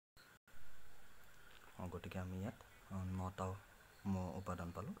গতিকে আমি ইয়াত 9টা উপাদান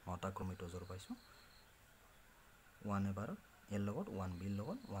পালোঁ 9টা ক্ৰমিটোজৰ পাইছোঁ 1 এবাৰ এৰ লগত 1 বিৰ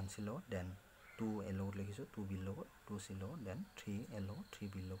লগত 1 চিৰ লগত দেন 2 এৰ লগত লিখিছোঁ 2 বিৰ লগত 2 চিৰ লগত দেন 3 এৰ লগত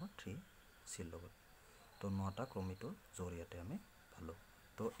 3 বিৰ লগত 3 চিৰ লগত তো 9টা ক্ৰমিটোৰ জৰিয়তে আমি পালোঁ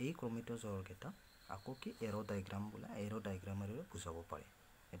তো এই ক্ৰমিটোজৰ কেইটা আকৌ কি এৰো ডায়াগ্ৰাম বোলে এৰো ডায়াগ্ৰামেৰে বুজাব পাৰি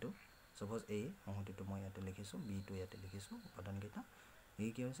এটো সপোজ এই সংহতিটো মই ইয়াতে লিখিছোঁ বি টো ইয়াতে লিখিছোঁ উপাদান কেইটা এই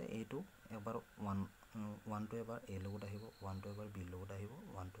কি হৈছে এইটো এবাৰ 1 টো এবাৰ এ লগত আহিব 1 টো এবাৰ বি লগত আহিব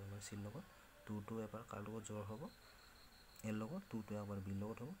 1 টো এবাৰ চি লগত 2 টো এবাৰ কাৰ লগত জোৰ হ'ব এৰ লগত 2 টো এবাৰ বি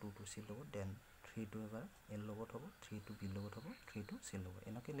লগত হ'ব 2 টো চি লগত দেন 3 টো এবাৰ এৰ লগত হ'ব 3 টো বি লগত হ'ব 3 টো চি লগত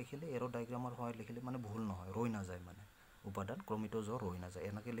এনেকৈ লিখিলে এৰো ডায়াগ্ৰামৰ হয় লিখিলে মানে ভুল নহয় ৰৈ নাযায় মানে উপাদান ক্ৰমিটোজৰ ৰৈ নাযায়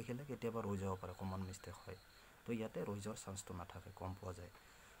এনেকৈ লিখিলে কেতিয়াবা ৰৈ যাব পাৰে কমন মিষ্টেক হয় তো ইয়াতে ৰৈ যোৱাৰ চান্সটো নাথাকে কম পোৱা যায়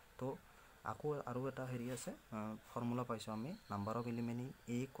তো আকৌ আৰু এটা হেৰি আছে ফৰ্মুলা পাইছোঁ আমি number of element in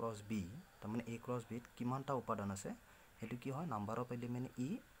a cross B তাৰমানে এ ক্ৰছ বিত কিমানটা উপাদান আছে সেইটো কি হয় number of element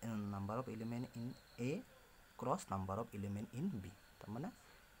in a cross number of element in B তাৰমানে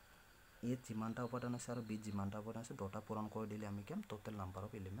এ যিমানটা উপাদান আছে আৰু বিত যিমানটা উপাদান আছে দুটা পূৰণ কৰি দিলে আমি কেম total number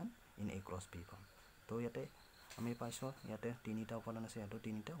of element in a cross B পাম তো ইয়াতে আমি পাইছোঁ ইয়াতে 3টা উপাদান আছে ইয়াতো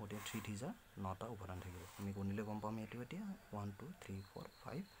 3টা গতিকে 3 3 যা 9টা উপাদান থাকিব আমি গণিলে গম পাম এইটো এতিয়া 1 2 3 4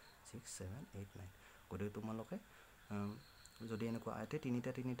 5 6 7 8 9 গতিকে তোমালোকে যদি এনেকুৱা ইয়াতে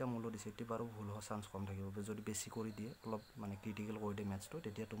 3টা মূল্য দিছে এটি বাৰু ভুল হোৱাৰ চান্স কম থাকিব যদি বেছি কৰি দিয়ে অলপ মানে ক্ৰিটিকেল কৰি দিয়ে মেথছটো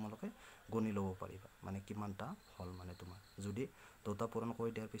তেতিয়া তোমালোকে গণি ল'ব পাৰিবা মানে কিমানটা হ'ল মানে তোমাৰ যদি দুটা পূৰণ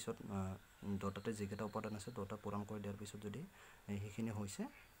কৰি দিয়াৰ পিছত দুটাতে যিকেইটা উপাদান আছে দুটা পূৰণ কৰি দিয়াৰ পিছত যদি সেইখিনি হৈছে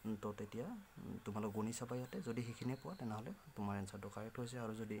তো তেতিয়া তোমালোক গণি চাবা ইয়াতে যদি সেইখিনি পোৱা তেনেহ'লে তোমাৰ এনসাৰটো কাৰেক্ট হৈছে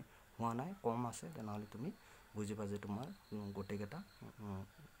আৰু যদি হোৱা নাই কম আছে তেনেহ'লে তুমি বুজিবা যে তোমাৰ গোটেইকেইটা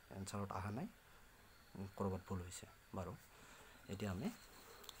এনসাৰত অহা নাই কৰবাত ভুল হৈছে বাৰু এতিয়া আমি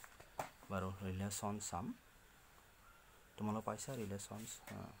বাৰু ৰিলেশ্যন চাম তোমালোক পাইছা ৰিলেশ্যনছ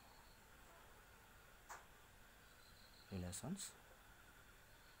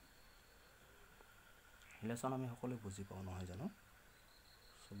আমি সকলোৱে বুজি পাওঁ নহয় জানো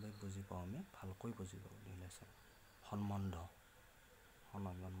সবে বুজি পাওঁ আমি ভালকৈ বুজি পাওঁ ৰিলেশ্যন সম্বন্ধ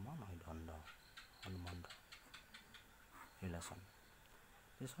নহয় দ্বন্দ্ব সম্বন্ধ ৰিলেশ্যন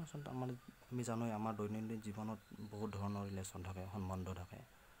আমাৰ আমি জানোই আমাৰ দৈনন্দিন জীৱনত বহুত ধৰণৰ ৰিলেশ্যন থাকে সম্বন্ধ থাকে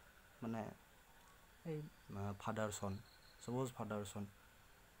মানে এই ফাদাৰ সন সপোজ ফাদাৰ সন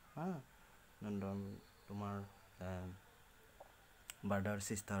তোমাৰ ব্ৰাদাৰ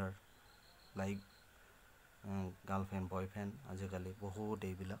সিস্টাৰ লাইক গাৰ্লফ্ৰেণ্ড বয়ফ্ৰেণ্ড আজিকালি বহুত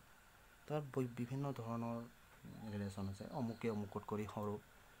এইবিলাক তাত বিভিন্ন ধৰণৰ ৰিলেশ্যন আছে অমুকে অমুকত কৰি সৰু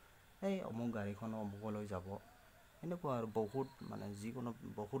এই অমুক গাড়ীখন অমুকলৈ যাব এনেকুৱা আৰু বহুত মানে যিকোনো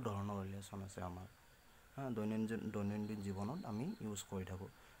বহুত ধৰণৰ ৰিলেশ্যন আছে আমাৰ দৈনন্দিন জীৱনত আমি ইউজ কৰি থাকোঁ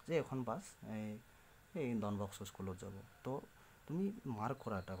যে এখন বাছ এই ডনবক্স স্কুলত যাব তো তুমি মাৰ্ক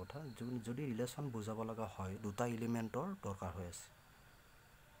কৰা এটা কথা যদি ৰিলেশ্যন বুজাব লগা হয় দুটা এলিমেণ্টৰ দৰকাৰ হৈ আছে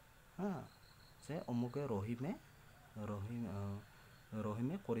যে অমুকে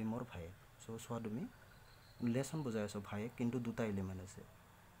ৰহিমে কৰিমৰ ভায়েক চোৱা তুমি ৰিলেশ্যন বুজাই আছোঁ ভায়েক কিন্তু দুটা এলিমেণ্ট আছে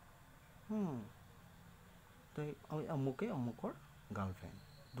তো অমুকে অমুকৰ গাৰ্লফ্ৰেণ্ড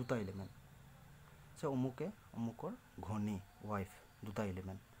দুটা এলিমেণ্ট যে অমুকে অমুকৰ ঘনী ৱাইফ দুটা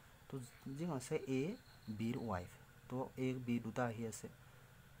এলিমেণ্ট তো যি আছে এ বিৰ ৱাইফ তো এ বি দুটা আহি আছে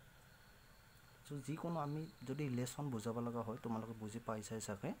তো যিকোনো আমি যদি ৰিলেশ্যন বুজাব লগা হয় তোমালোকে বুজি পাইছাই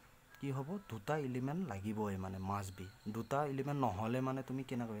চাগে কি হ'ব দুটা এলিমেণ্ট লাগিবই মানে মাষ্ট বি দুটা এলিমেণ্ট নহ'লে মানে তুমি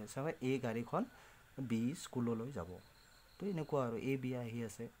কেনেকৈ চাগে এই গাড়ীখন বি স্কুললৈ যাব তো এনেকুৱা আৰু এ বি আহি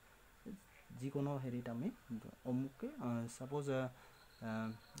আছে যিকোনো হেৰিত আমি অমুকে সাপোজ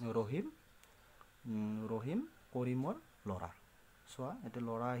ৰহিম কৰিমৰ ল'ৰা চোৱা এতিয়া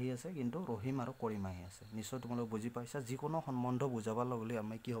ল'ৰা আহি আছে কিন্তু ৰহিম আৰু কৰিম আহি আছে নিশ্চয় তোমালোকে বুজি পাইছা যিকোনো সম্বন্ধ বুজাব লাগিলে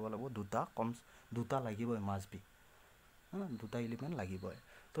আমি কি হ'ব লাগিব দুটা লাগিবই মাষ্ট বি দুটা এলিমেণ্ট লাগিবই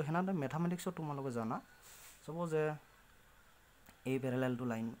তো সেনেদৰে মেথামেটিক্সত তোমালোকে জানা সাপোজ এ পেৰেলেল টু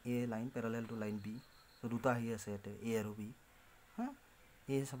লাইন এ line parallel two line B তো দুটা আহি আছে ইয়াতে এ আৰু B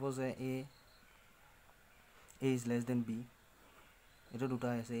A suppose A is less than B এইটো দুটা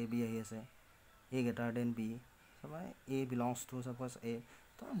আহি আছে এ বি আহি আছে এ গ্ৰেটাৰ দেন বি চাবা এ বিলংছ টু সাপোজ এ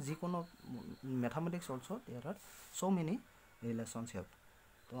তো যিকোনো mathematics also' there R so' many relationship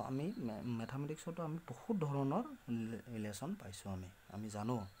তো আমি মেথামেটিক্সতো আমি বহুত ধৰণৰ ৰিলেশ্যন পাইছোঁ আমি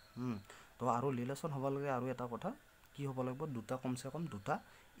জানো তো আৰু ৰিলেশ্যন হ'ব লাগে আৰু এটা কথা কি হ'ব লাগিব দুটা কমচে কম দুটা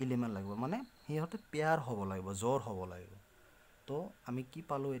এলিমেণ্ট লাগিব মানে সিহঁতে পেয়াৰ হ'ব লাগিব জোৰ হ'ব লাগিব তো আমি কি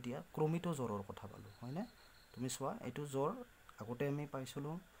পালোঁ এতিয়া ক্ৰমিটোজোৰৰ কথা পালোঁ হয়নে তুমি চোৱা এইটো জোৰ আগতে আমি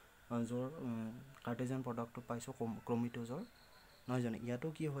পাইছিলোঁ জোৰ কাৰ্টেজিয়ান প্ৰডাক্টটো পাইছোঁ ক্ৰমিটোজোৰ নহয় জানো ইয়াতো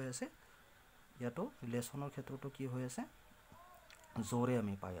কি হৈ আছে ইয়াতো ৰিলেশ্যনৰ ক্ষেত্ৰতো কি হৈ আছে জোৰে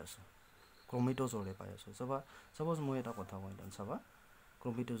আমি পাই আছোঁ ক্ৰমিত জোৰে পাই আছোঁ সাপোজ মই এটা কথা কৈ দিম চাবা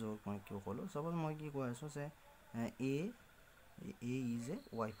ক্ৰমিত জোৰ মই কিয় ক'লোঁ সাপোজ মই কি কৈ আছোঁ যে A is a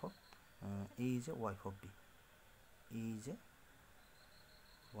wife of A is a wife of B A is a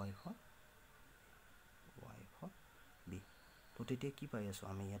wife of B তো তেতিয়া কি পাই আছোঁ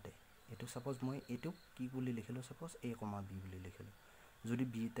আমি ইয়াতে এইটো সাপোজ মই এইটো কি বুলি লিখিলোঁ সাপোজ A, B বুলি লিখিলোঁ যদি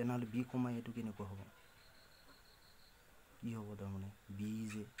B তেনেহ'লে B, এইটো কেনেকুৱা হ'ব কি হ'ব তাৰমানে B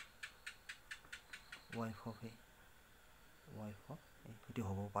is a wife of A এটি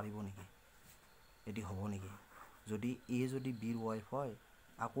হ'ব পাৰিব নেকি এটি হ'ব নেকি যদি A যদি B ৰ ৱাইফ হয়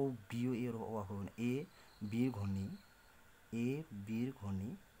আকৌ B এৰ ৱাইফ হ'ব A B ৰ ঘনী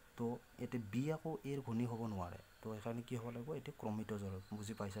তো এতে B আকৌ A ৰ ঘনী হ'ব নোৱাৰে তো এখানে কি হ'ব লাগিব এটি ক্ৰমিত জোৰ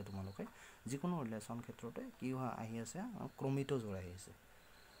বুজি পাইছা তোমালোকে যিকোনো ৰিলেশ্যন ক্ষেত্ৰতে কি আহি আছে ক্ৰমিত জোৰ আহি আছে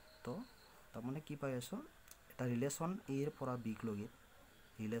তো তাৰমানে কি পাই আছোঁ এটা ৰিলেশ্যন A ৰ পৰা B লৈকে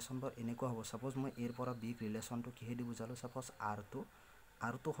ৰিলেশ্যন বা এনেকুৱা হ'ব সাপোজ মই A ৰ পৰা B ৰিলেশ্যনটো কিহেদি বুজালোঁ সাপোজ R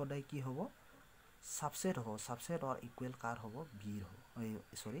টো সদায় কি হ'ব সাবসেট হ'ব সাবসেট অৰ ইকুৱেল কাৰ হ'ব B ৰ হ'ব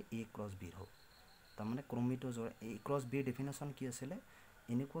সৰি A ক্ৰছ B ৰ হ'ব তাৰমানে ক্ৰমিত জোৰ A ক্ৰছ B ৰ ডেফিনেশ্যন কি আছিলে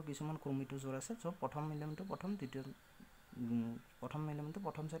এনেকুৱা কিছুমান ক্ৰমিত জোৰ আছে য'ত প্ৰথম এলিমেণ্টটো প্ৰথম দ্বিতীয় প্ৰথম এলিমেণ্টটো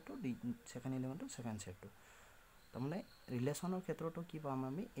প্ৰথম সেটটো সেকেন্ড এলিমেণ্টটো সেকেন্ড সেটটো তাৰমানে ৰিলেশ্যনৰ ক্ষেত্ৰতো কি পাম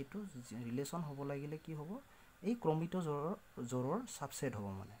আমি এইটো ৰিলেশ্যন হ'ব লাগিলে কি হ'ব এই ক্ৰমিত জোৰৰ সাবসেট হ'ব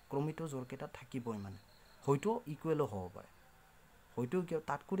মানে ক্ৰমিত জোৰকেইটা থাকিবই মানে হয়তো ইকুৱেলো হ'ব পাৰে হয়তো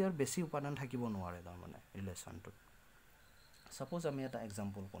তাতকৈ আৰু বেছি উপাদান থাকিব নোৱাৰে তাৰমানে ৰিলেশ্যনটোত সাপোজ আমি এটা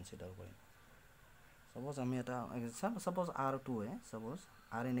এক্সাম্পল কনসিডাৰ কৰিম সাপোজ আমি এটা সাপোজ R2 সাপোজ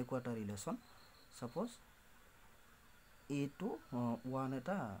R এনেকুৱা এটা ৰিলেশ্যন সাপোজ A2 1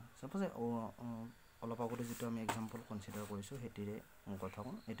 এটা সাপোজ অলপ আগতে যেটো আমি এক্সাম্পল কনসিডাৰ কৰিছোঁ হেতিৰে কথা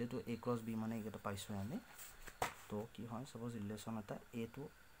কম এতেটো A ক্ৰছ B মানে এটা পাইছোঁ আমি তো কি হয় সাপোজ ৰিলেশ্যন এটা A2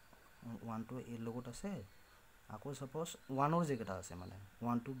 1 to A লগত আছে আকৌ সাপোজ 1 ৰ যেটা আছে মানে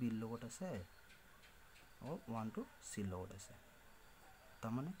 1 to B লগত আছে আৰু 1 to C লগত আছে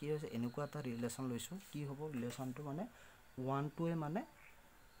তাৰমানে কি হৈছে এনেকুৱা এটা ৰিলেশ্যন লৈছোঁ কি হ'ব ৰিলেশ্যনটো মানে 1 to মানে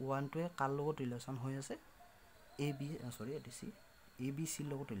 1 to কাৰ লগত ৰিলেশ্যন হৈ আছে AB সৰি এটি C ABC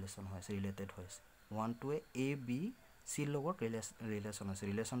লগত ৰিলেশ্যন হৈ আছে ৰিলেটেড হৈ আছে 1 to ABC লগত ৰিলেশ্যন আছে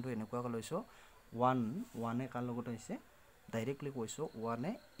ৰিলেশ্যনটো এনেকুৱা লৈছোঁ 1 কাৰ লগত আহিছে ডাইৰেক্টলি কৈছোঁ 1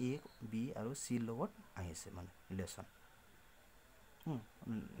 A B আৰু C লগত আহিছে মানে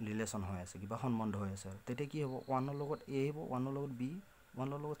ৰিলেশ্যন হৈ আছে কিবা সম্বন্ধ হৈ আছে তেতিয়া কি হ'ব 1 ৰ লগত A আহিব 1 ৰ লগত B 1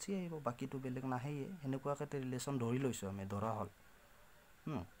 ৰ লগত C আহিব বাকিটো বেলেগ নাহে এনেকুৱাকৈ ৰিলেশ্যন ধৰি লৈছোঁ আমি ধৰা হ'ল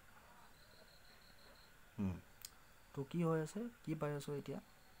তো কি হৈ আছে কি পাই আছোঁ এতিয়া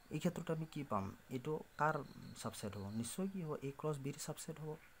এই ক্ষেত্ৰত আমি কি পাম এইটো কাৰ সাবসেট হ'ব নিশ্চয় কি হ'ব A ক্ৰছ B ৰ সাবসেট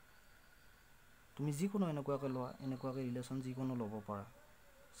হ'ব তুমি যিকোনো এনেকুৱাকৈ লোৱা এনেকুৱাকৈ ৰিলেশ্যন যিকোনো ল'ব পাৰা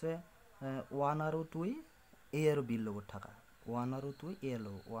সে 1 আৰু 2 A আৰু B লগত থাকা 1 আৰু 2 A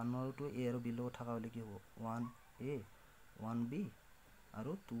লগত 1 আৰু 2 A আৰু B লগত থাকা হ'লে কি হ'ব 1A 1B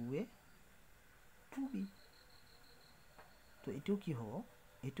আৰু 2A 2B তো এইটো কি হ'ব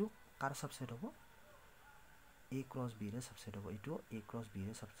এইটো কাৰ সাবসেট হ'ব A ক্ৰছ B ৰ সাবসেট হ'ব এইটো A ক্ৰছ B ৰ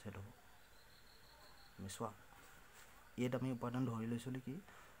সাবসেট হ'ব আমি চোৱা ইয়াত আমি উপাদান ধৰি লৈছোঁ কি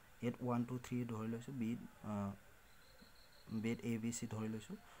ইয়াত 1 2 3 ধৰি লৈছোঁ বিট A B C ধৰি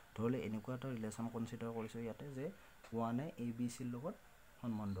লৈছোঁ ধৰিলে এনেকুৱা এটা ৰিলেশ্যন কনসিডাৰ কৰিছোঁ ইয়াতে যে 1 A B C লগত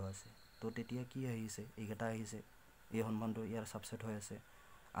সম্বন্ধ আছে তো তেতিয়া কি আহিছে এইকেইটা আহিছে এই সম্বন্ধ ইয়াৰ সাবসেট হৈ আছে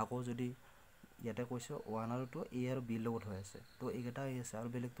আকৌ যদি ইয়াতে কৈছোঁ 1 আৰু 2 A আৰু B লগত হৈ আছে তো এইকেইটা আহি আছে আৰু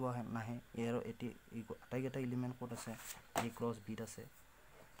বেলেগটো নাহে A আৰু আটাইকেইটা এলিমেণ্ট ক'ত আছে A ক্ৰছ B আছে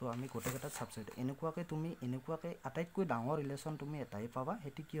তো আমি গোটেইকেইটা সাবসেট এনেকুৱাকৈ তুমি এনেকুৱাকৈ আটাইতকৈ ডাঙৰ ৰিলেশ্যন তুমি এটাই পাবা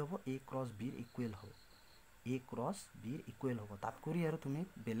হেতি কি হ'ব A ক্ৰছ B ৰ ইকুৱেল হ'ব A ক্ৰছ B ৰ ইকুৱেল হ'ব তাত কৰি আৰু তুমি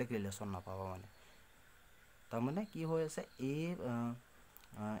বেলেগ ৰিলেশ্যন নাপাবা মানে তাৰমানে কি হৈ আছে A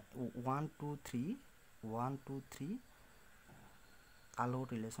 1 2 3 কাৰ লগত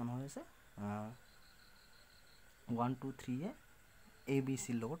ৰিলেশ্যন হৈ আছে 1 2 3 A B C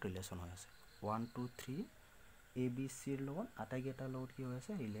লগত ৰিলেশ্যন হৈ আছে 1 2 3 A B C ৰ লগত আটাইকেইটাৰ লগত কি হৈ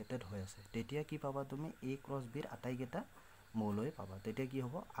আছে ৰিলেটেড হৈ আছে তেতিয়া কি পাবা তুমি A ক্ৰছ B ৰ আটাইকেইটা মৌলই পাবা তেতিয়া কি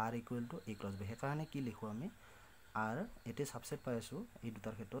হ'ব R equal to A cross B সেইকাৰণে কি লিখোঁ আমি R এতে সাবসেট পাই আছোঁ এই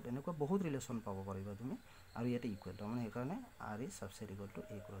দুটাৰ ক্ষেত্ৰত এনেকুৱা বহুত ৰিলেশ্যন পাব পাৰিবা তুমি আৰু ইয়াতে ইকুৱেল তাৰমানে সেইকাৰণে R is subset equal to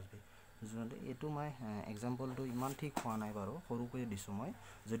A cross B এইটো মই এক্সাম্পলটো ইমান ঠিক হোৱা নাই বাৰু সৰুকৈ দিছোঁ মই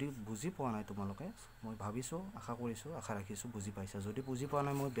যদি বুজি পোৱা নাই তোমালোকে মই ভাবিছোঁ আশা ৰাখিছোঁ বুজি পাইছা যদি বুজি পোৱা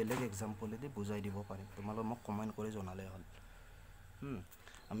নাই মই বেলেগ এক্সাম্পলেদি বুজাই দিব পাৰিম তোমালোকে মোক কমেণ্ট কৰি জনালে হ'ল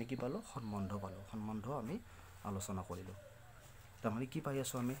আমি কি পালোঁ সম্বন্ধ আমি আলোচনা কৰিলোঁ তাৰমানে কি পাই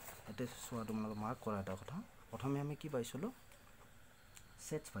আছোঁ আমি এতিয়া চোৱা তোমালোকে মাৰ্ক কৰা এটা কথা প্ৰথমে আমি কি পাইছিলোঁ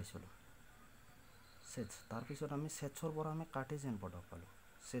সেটছ পাইছিলোঁ সেটছ তাৰপিছত আমি সেটছৰ পৰা আমি কাৰ্টেজিয়ান প্ৰডাক্ট পালোঁ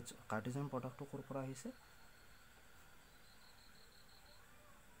সেটছ কাৰ্টেজিয়ান প্ৰডাক্টটো ক'ৰ পৰা আহিছে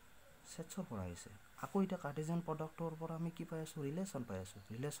সেটছৰ পৰা আহিছে আকৌ এতিয়া কাৰ্টেজিয়ান প্ৰডাক্টৰ পৰা আমি কি পাই আছোঁ ৰিলেশ্যন পাই আছোঁ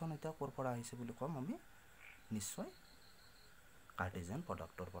ৰিলেশ্যন এতিয়া ক'ৰ পৰা আহিছে বুলি ক'ম আমি নিশ্চয় কাৰ্টেজিয়ান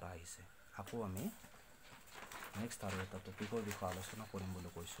প্ৰডাক্টৰ পৰা আহিছে আকৌ আমি নেক্সট আৰু এটা টপিকৰ বিষয়ে আলোচনা কৰিম বুলি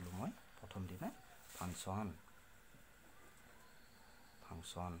কৈছিলোঁ মই প্ৰথম দিনা ফাংচন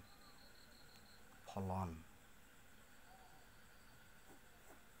ফলন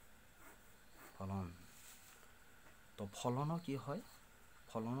তো ফলনৰ কি হয়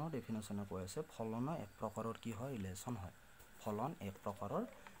ফলনৰ ডেফিনেশ্যনে কৈ আছে ফলনৰ এক প্ৰকাৰৰ কি হয় ৰিলেশ্যন হয় ফলন এক প্ৰকাৰৰ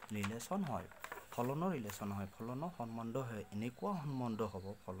ৰিলেশ্যন হয় ফলনৰ ৰিলেশ্যন হয় ফলনৰ সম্বন্ধ হয় এনেকুৱা সম্বন্ধ হ'ব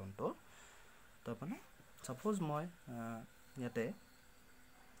ফলনটোৰ তাৰমানে সাপোজ মই ইয়াতে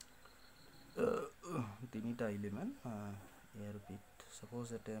তিনিটা এলিমেণ্ট ইয়াৰ পিট সাপোজ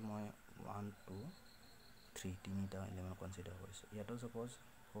ইয়াতে মই 1 2 3 তিনিটা এলিমেণ্ট কনচিডাৰ কৰিছোঁ ইয়াতে সাপোজ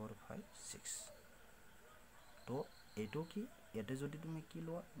 4 5 6 তো এইটো কি ইয়াতে যদি তুমি কি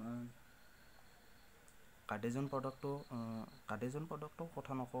লোৱা কাৰ্টেজিয়ান প্ৰডাক্টটো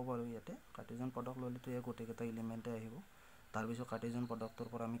কথা নকওঁ বাৰু ইয়াতে কাৰ্টেজিয়ান প্ৰডাক্ট ল'লেতো ইয়াৰ গোটেইকেইটা এলিমেণ্টে আহিব তাৰপিছত কাৰ্টেজিয়ান প্ৰডাক্টৰ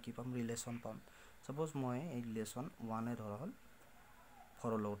পৰা আমি কি পাম ৰিলেশ্যন পাম সাপোজ মই এই ৰিলেশ্যন 1 ধৰা হ'ল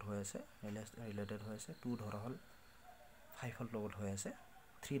 4 লগত হৈ আছে ৰিলেটেড হৈ আছে 2 ধৰা হ'ল 5 লগত হৈ আছে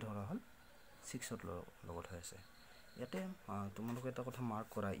 3 ধৰা হ'ল 6 লগত হৈ আছে ইয়াতে তোমালোকে এটা কথা মাৰ্ক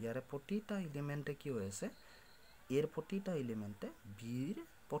কৰা ইয়াৰে প্ৰতিটা এলিমেণ্টে কি হৈ আছে এৰ প্ৰতিটা এলিমেণ্টে বিৰ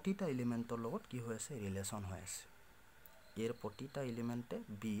প্ৰতিটা এলিমেণ্টৰ লগত কি হৈ আছে ৰিলেশ্যন হৈ আছে এৰ প্ৰতিটা এলিমেণ্টে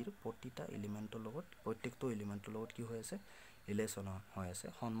বিৰ প্ৰতিটা এলিমেণ্টৰ লগত প্ৰত্যেকটো এলিমেণ্টৰ লগত কি হৈ আছে ৰিলেশ্যন হৈ আছে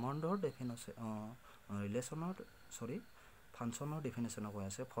সম্বন্ধৰ ডেফিনেশ্যন ৰিলেশ্যনৰ ফাংচনৰ ডেফিনেশ্যন কৈ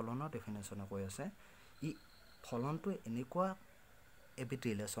আছে ফলনৰ ডেফিনেশ্যন কৈ আছে ই ফলনটো এনেকুৱা এবিট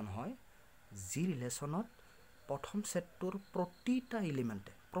ৰিলেশ্যন হয় যি ৰিলেশ্যনত প্ৰথম সেটটোৰ প্ৰতিটা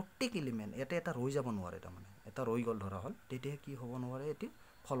এলিমেণ্টে প্ৰত্যেক এলিমেণ্ট এটা ৰৈ যাব নোৱাৰে তাৰমানে এটা ৰৈ গ'ল ধৰা হ'ল তেতিয়া কি হ'ব নোৱাৰে এটি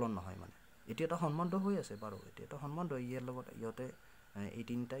ফলন নহয় মানে এটি এটা সম্বন্ধ হৈ আছে বাৰু এটি এটা সম্বন্ধ ইয়াৰ লগত ইহঁতে এই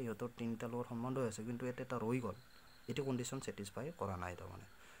তিনিটা ইহঁতৰ তিনিটা লগত সম্বন্ধ হৈ আছে কিন্তু এটা ৰৈ গ'ল এটি কণ্ডিশ্যন ছেটিছফাই কৰা নাই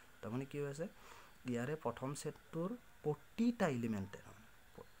তাৰমানে কি হৈ আছে ইয়াৰে প্ৰথম সেটটোৰ প্ৰতিটা এলিমেণ্টে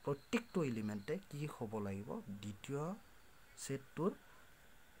প্ৰত্যেকটো এলিমেণ্টে কি হ'ব লাগিব দ্বিতীয় সেটটোৰ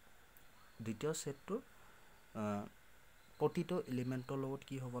প্ৰতিটো এলিমেণ্টৰ লগত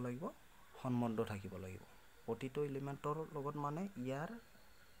কি হ'ব লাগিব সম্বন্ধ থাকিব লাগিব প্ৰতিটো এলিমেণ্টৰ লগত মানে ইয়াৰ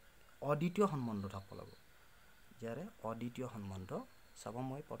অদ্বিতীয় সম্বন্ধ থাকিব লাগিব ইয়াৰে অদ্বিতীয় সম্বন্ধ চাব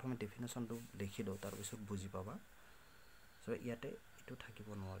মই প্ৰথমে ডেফিনেশ্যনটো লিখি দিওঁ তাৰপিছত বুজি পাবা সো ইয়াতে এইটো থাকিব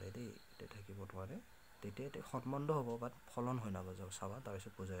নোৱাৰে দেই এটা থাকিব নোৱাৰে তেতিয়া এটা সম্বন্ধ হ'ব বাট ফলন হৈ নাযাব চাবা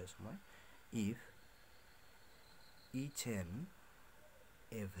তাৰপিছত বুজাই আছোঁ মই if each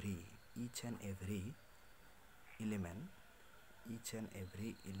and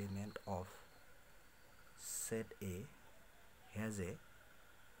every element of set A has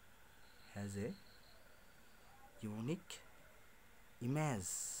a unique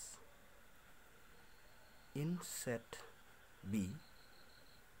image in set B,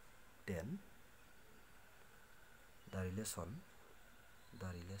 then the relation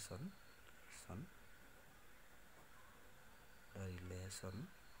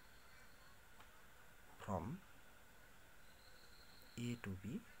from A to B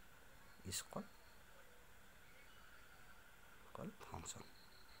is called function.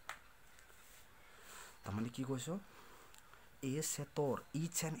 তাৰমানে কি কৈছো এই সেটৰ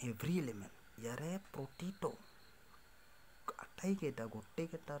ইচ এণ্ড এভৰি এলিমেণ্ট ইয়াৰে প্ৰতিটো আটাইকেইটা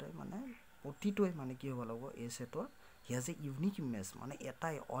গোটেইকেইটাৰে মানে প্ৰতিটোৱে মানে কি হ'ব লাগিব এই সেটৰ হিয়াজ এ ইউনিক ইমেজ মানে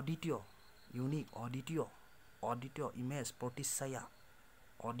এটাই অদ্বিতীয় ইমেজ প্ৰতিচ্ছায়া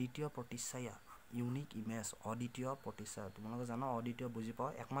ইউনিক ইমেজ অদ্বিতীয় প্ৰতিচ্ছায়া তোমালোকে জানো অদ্বিতীয় বুজি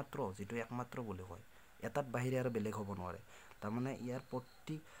পাওঁ একমাত্ৰ যিটো একমাত্ৰ বুলি কয় এটাত বাহিৰে আৰু বেলেগ হ'ব নোৱাৰে তাৰমানে ইয়াৰ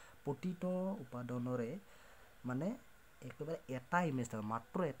প্ৰতিটো উপাদানৰে মানে একেবাৰে এটা ইমেজ থাকে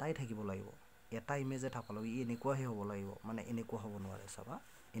মাত্ৰ এটাই থাকিব লাগিব এটা ইমেজে থাকিব লাগিব এনেকুৱাহে হ'ব লাগিব মানে এনেকুৱা হ'ব নোৱাৰে চাবা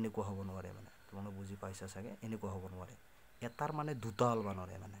এনেকুৱা হ'ব নোৱাৰে মানে তোমালোকে বুজি পাইছা চাগে এনেকুৱা হ'ব নোৱাৰে এটাৰ মানে দুটা অলব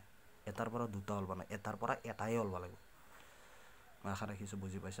নোৱাৰে মানে এটাৰ পৰা দুটা অলব নাই এটাৰ পৰা এটাই অলব লাগিব মই আশা ৰাখিছোঁ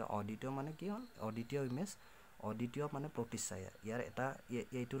বুজি পাইছা অদ্বিতীয় মানে কি হ'ল অদ্বিতীয় ইমেজ অদ্বিতীয় মানে প্ৰতিচ্ছায়া ইয়াৰ এটা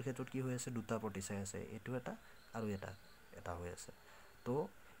এইটোৰ ক্ষেত্ৰত কি হৈ আছে দুটা প্ৰতিচ্ছায়া আছে এইটো এটা আৰু এটা হৈ আছে তো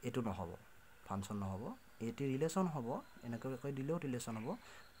এইটো নহ'ব ফাংচন নহ'ব এটি ৰিলেশ্যন হ'ব এনেকৈ দিলেও ৰিলেশ্যন হ'ব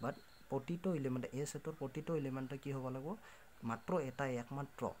বাট প্ৰতিটো এলিমেণ্ট এই সেটৰ প্ৰতিটো এলিমেণ্টে কি হ'ব লাগিব মাত্ৰ এটাই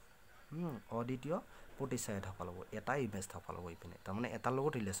একমাত্ৰ অদ্বিতীয় প্ৰতিচ্ছায়া থাকবা লাগিব এটা ইমেজ থাকবা লাগিব ইপিনে তাৰমানে এটাৰ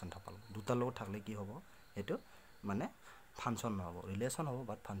লগত ৰিলেশ্যন থাকবা লাগিব দুটাৰ লগত থাকলে কি হ'ব এইটো মানে ফাংচন নহ'ব ৰিলেশ্যন হ'ব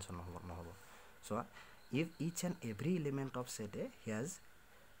বাট ফাংচন নহ'ব so if each and every element of set A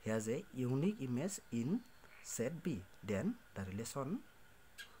has a unique image in set B then the relation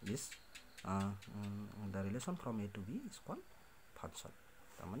is the relation from A to B is called function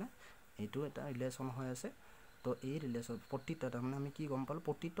তাৰমানে এইটো এটা relation হৈ আছে তো এই relation প্ৰতিটা তাৰমানে আমি কি গম পালোঁ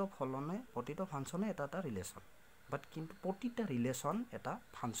প্ৰতিটো ফলনে প্ৰতিটো ফাংচনে এটা এটা ৰিলেশ্যন বাট কিন্তু প্ৰতিটা ৰিলেশ্যন এটা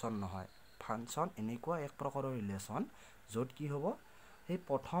ফাংচন নহয় ফাংচন এনেকুৱা এক প্ৰকাৰৰ ৰিলেশ্যন য'ত কি হ'ব সেই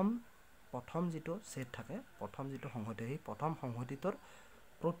প্ৰথম যিটো সেট থাকে প্ৰথম যিটো সংহতি সেই প্ৰথম সংহতিটোৰ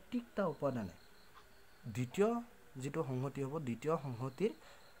প্ৰত্যেকটা উপাদানে দ্বিতীয় যিটো সংহতি হ'ব দ্বিতীয় সংহতিৰ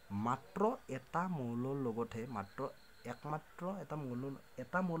মাত্ৰ এটা মৌলৰ লগতে একমাত্ৰ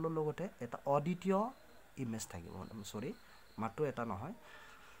এটা মৌলৰ লগতে এটা অদ্বিতীয় ইমেজ থাকিব সৰি মাত্ৰ এটা নহয়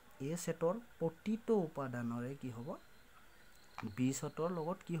এই সেটৰ প্ৰতিটো উপাদানৰে কি হ'ব বি সেটৰ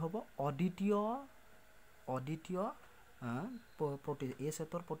লগত কি হ'ব অদ্বিতীয় এই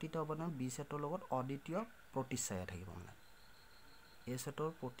সেটৰ প্ৰতিটো উপাদান বি সেটৰ লগত অদ্বিতীয় প্ৰতিচ্ছায়া থাকিব মানে এই সেটৰ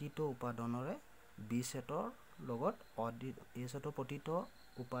প্ৰতিটো উপাদানৰে বি সেটৰ লগত এই সেটৰ প্ৰতিটো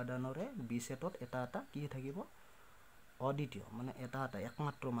উপাদানৰে বি সেটত এটা কি থাকিব অদ্বিতীয় মানে এটা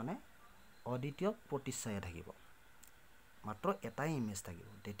একমাত্ৰ মানে অদ্বিতীয় প্ৰতিচ্ছায়া থাকিব মাত্ৰ এটাই ইমেজ থাকিব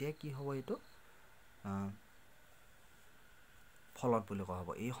তেতিয়া কি হ'ব এইটো ফলন বুলি কোৱা হ'ব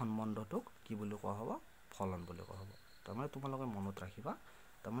এই সম্বন্ধটোক কি বুলি কোৱা হ'ব ফলন বুলি কোৱা হ'ব তাৰমানে তোমালোকে মনত ৰাখিবা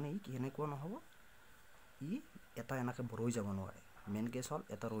তাৰমানে ই কেনেকুৱা নহ'ব ই এটা এনেকৈ ৰৈ যাব নোৱাৰে মেইন কেছ হ'ল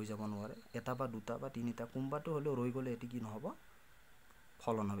এটা ৰৈ যাব নোৱাৰে এটা বা দুটা বা তিনিটা কোনোবাটো হ'লেও ৰৈ গ'লে এটি কি নহ'ব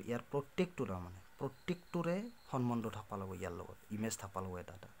ফলন হ'ব ইয়াৰ প্ৰত্যেকটো তাৰমানে প্ৰত্যেকটোৰে সম্বন্ধ থাকবা লাগিব ইয়াৰ লগত ইমেজ থাকবা লাগিব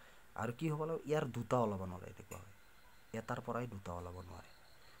এটা আৰু কি হ'ব লাগিব ইয়াৰ দুটা ওলাব নোৱাৰে এনেকুৱা হয় এটাৰ পৰাই দুটা ওলাব নোৱাৰে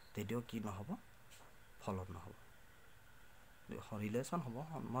তেতিয়াও কি নহ'ব ফলন নহ'ব ৰিলেশ্যন হ'ব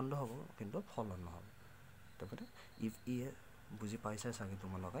সম্বন্ধ হ'ব কিন্তু ফলন নহ'ব তাৰপৰা ইফ বুজি পাইছা চাগে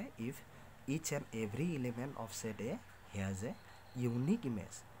তোমালোকে if each and every element of set A has a unique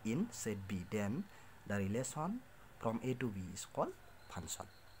image in set B then the relation from A to B is called function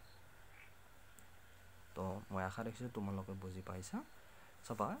তো মই আশা ৰাখিছোঁ তোমালোকে বুজি পাইছা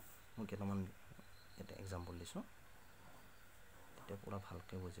চাবা মই কেইটামান এটা এক্সাম্পল দিছোঁ তেতিয়া পুৰা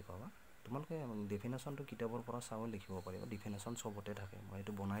ভালকৈ বুজি পাবা তোমালোকে ডেফিনেশ্যনটো কিতাপৰ পৰা চাও লিখিব পাৰিবা ডেফিনেশ্যন চবতে থাকে মই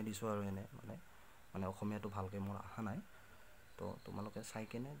এইটো বনাই দিছোঁ আৰু এনে মানে অসমীয়াটো ভালকৈ মোৰ অহা নাই তো তোমালোকে চাই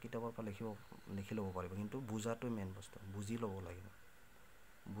কেনে কিতাপৰ পৰা লিখি ল'ব পাৰিবা কিন্তু বুজাটো মেইন বস্তু বুজি ল'ব লাগিব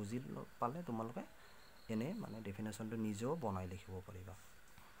বুজি পালে তোমালোকে এনে মানে ডেফিনেশ্যনটো নিজেও বনাই লিখিব পাৰিবা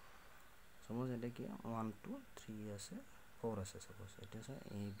সপোজ এটা কি 1 2 3 আছে 4 আছে সপোজ এটা আছে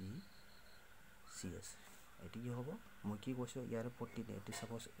A B C আছে এটি কি হ'ব মই কি কৈছোঁ ইয়াৰ প্ৰতিটো এটি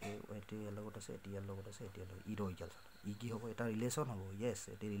সপোজ এটি ইয়াৰ লগত আছে এটি ইয়াৰ লগত আছে এটি ইয়াৰ লগত ই ৰৈ গ'ল ই কি হ'ব এটা ৰিলেশ্যন হ'ব ইয়েছ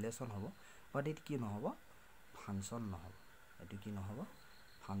এটি ৰিলেশ্যন হ'ব বাট এটি কি নহ'ব ফাংচন নহ'ব এটি কি নহ'ব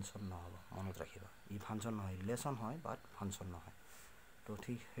ফাংচন নহ'ব মনত ৰাখিবা ই ফাংচন নহয় ৰিলেশ্যন হয় বাট ফাংচন নহয় তো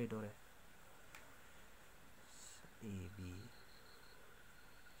ঠিক সেইদৰে A B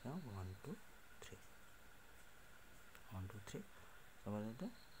 1 2 3 1 2 3 সবাই এটা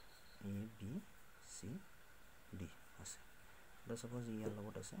A B C D আছে এটা সাপোজ ইয়াৰ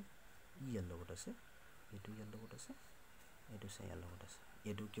লগত আছে ইয়াৰ লগত আছে এইটো ইয়াৰ লগত আছে এইটো ইয়াৰ লগত আছে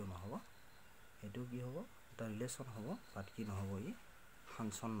এইটো কিয় নহ'ব এইটো কি হ'ব এটা ৰিলেশ্যন হ'ব বাট কি নহ'ব ই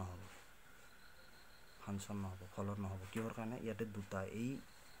ফাংচন নহ'ব ফলন নহ'ব কিহৰ কাৰণে ইয়াতে দুটা এই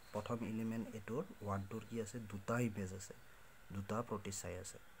প্ৰথম এলিমেণ্ট এইটোৰ 1 2 কি আছে দুটা ইমেজ আছে দুটা প্ৰতিচ্ছায়া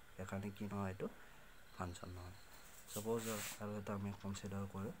আছে সেইকাৰণে কি নহয় এইটো ফাংচন নহয় সপোজ আৰু এটা আমি কনচিডাৰ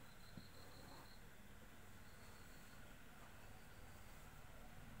কৰোঁ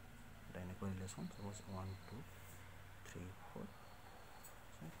এনেকুৱা ৰিলেশ্যন সপোজ 1 2 3 4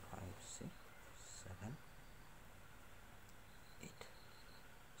 5 6 7 8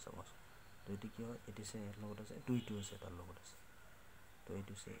 সপোজ তো এটি কি হয় এটি সে ইয়াৰ লগত আছে দুইটো আছে তাৰ লগত আছে তো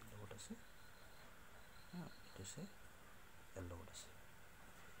এইটো সে ইয়াৰ লগত আছে এইটো সে ইয়াৰ লগত আছে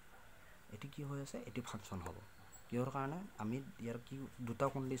এটি কি হৈ আছে এটি ফাংচন হ'ব কিহৰ কাৰণে আমি ইয়াৰ কি দুটা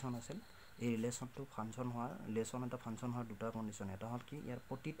কণ্ডিশ্যন আছিল এই ৰিলেশ্যনটো ফাংচন হোৱাৰ ৰিলেশ্যন এটা ফাংচন হোৱাৰ দুটা কণ্ডিশ্যন এটা হ'ল কি ইয়াৰ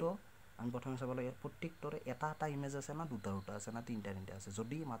প্ৰতিটো আমি প্ৰথমে চাব লাগে ইয়াৰ প্ৰত্যেকটোৰে এটা ইমেজ আছে না দুটা আছে না তিনিটা আছে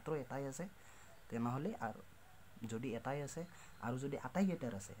যদি মাত্ৰ এটাই আছে তেনেহ'লে আৰু যদি এটাই আছে আৰু যদি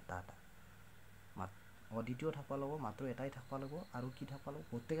আটাইকেইটাৰ আছে এটা অদ্বিতীয় থাকবা লাগিব মাত্ৰ এটাই থাকবা লাগিব আৰু কি থাকবা লাগিব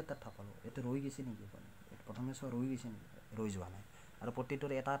প্ৰত্যেকটাত থাকবা লাগিব এইটো ৰৈ গৈছে নেকি প্ৰথমে চোৱা ৰৈ গৈছে নেকি ৰৈ যোৱা নাই আৰু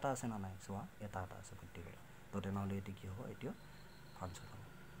প্ৰত্যেকটোৰে এটা আছে না নাই চোৱা এটা আছে প্ৰত্যেকৰে তো তেনেহ'লে এইটো কি হ'ব এইটো ফাংচন হ'ব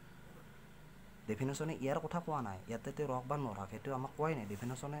ডেফিনেশ্যনে ইয়াৰ কথা কোৱা নাই ইয়াতে ৰখ বা নৰখ সেইটো আমাক কোৱাই নাই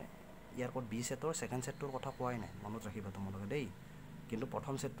ডেফিনেশ্যনে ইয়াৰ ক'ত বি সেটৰ সেকেন্ড সেটটোৰ কথা কোৱাই নাই মনত ৰাখিবা তোমালোকে দেই কিন্তু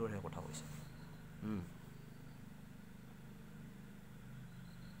প্ৰথম সেটটোৰহে কথা কৈছে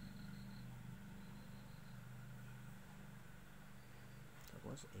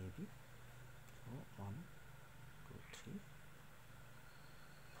suppose AB so 1 2 3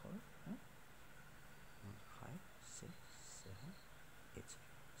 4 5 6 7 8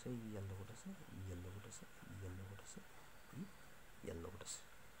 so yellow got আছে yellow got আছে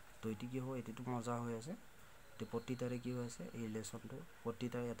তো এটি কি হয় এটিটো মজা হৈ আছে তে প্ৰতিটাৰে কি হৈ আছে এই ৰিলেশনটো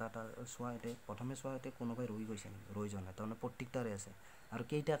প্ৰতিটাৰে এটা সোৱা এতে প্ৰথমে সোৱা এতে কোনোবাই ৰৈ গৈছে নি ৰৈ যোৱা নাই তাৰমানে প্ৰতিটাৰে আছে আৰু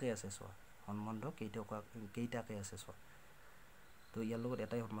কেইটাকে আছে সোৱা সম্বন্ধ কেইটাকে আছে সোৱা তো ইয়াৰ লগত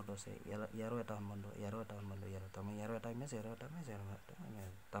এটাই সম্বন্ধ আছে ইয়াৰো এটা সম্বন্ধ ইয়াৰো তাৰমানে ইয়াৰো এটা ইমেজ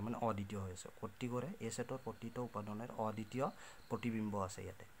তাৰমানে অদ্বিতীয় হৈ আছে কটি কৰে এই সেটৰ প্ৰতিটো উপাদানৰ অদ্বিতীয় প্ৰতিবিম্ব আছে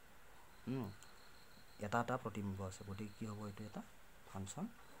ইয়াতে এটা প্ৰতিবিম্ব আছে গতিকে কি হ'ব এইটো এটা ফাংচন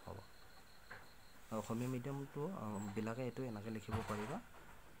হ'ব অসমীয়া মিডিয়ামটো বিলাকে এইটো এনেকৈ লিখিব পাৰিবা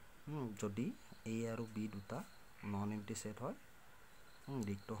যদি এ আৰু বি দুটা নন এম্পটি সেট হয়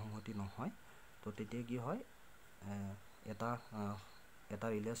ৰিক্ত সংহতি নহয় তো তেতিয়া কি হয় এটা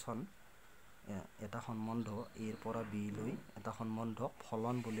ৰিলেশন এটা সম্বন্ধ এৰ পৰা বি লৈ এটা সম্বন্ধক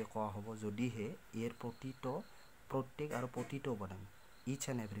ফলন বুলি কোৱা হ'ব যদিহে এৰ প্ৰত্যেক আৰু প্ৰতিটো উপাদান ইচ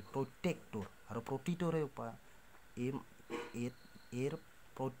এণ্ড এভৰি প্ৰত্যেকটোৰ আৰু প্ৰতিটোৰে এৰ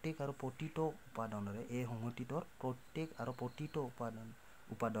প্ৰত্যেক আৰু প্ৰতিটো উপাদানৰে এই সংহতিটোৰ প্ৰত্যেক আৰু প্ৰতিটো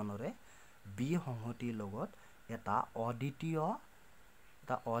উপাদানৰে বি সংহতিৰ লগত এটা অদ্বিতীয়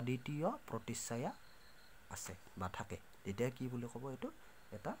প্ৰতিচ্ছায়া আছে বা থাকে তেতিয়া কি বুলি ক'ব এইটো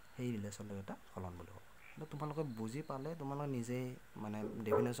এটা সেই ৰিলেশনটো এটা ফলন বুলি ক'ব কিন্তু তোমালোকে বুজি পালে তোমালোকে নিজে মানে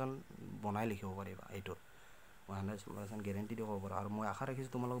ডেফিনেশ্যন বনাই লিখিব পাৰিবা এইটোৰ 100% গেৰেণ্টি দিব পাৰোঁ আৰু মই আশা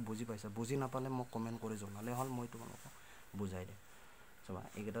ৰাখিছোঁ তোমালোকে বুজি পাইছা বুজি নাপালে মোক কমেণ্ট কৰি জনালে হ'ল মই তোমালোকক বুজাই দিম চাবা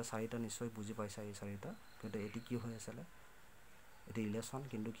এইকেইটা চাৰিটা নিশ্চয় বুজি পাইছা এই চাৰিটা কিন্তু এটি কি হৈ আছিলে এটি ৰিলেশন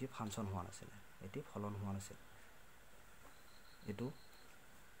কিন্তু কি ফাংচন হোৱা নাছিলে এটি ফলন হোৱা নাছিলে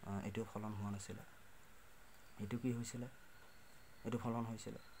এইটো ফলন হোৱা নাছিলে এইটো কি হৈছিলে এইটো ফলন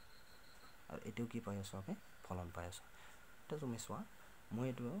হৈছিলে আৰু এইটো কি পাই আছো আমি ফলন পাই আছো এটা তুমি চোৱা মই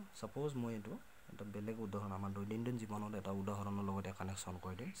এইটো সাপোজ মই এইটো এটা বেলেগ উদাহৰণ আমাৰ দৈনন্দিন জীৱনত এটা উদাহৰণৰ লগত কানেকশ্যন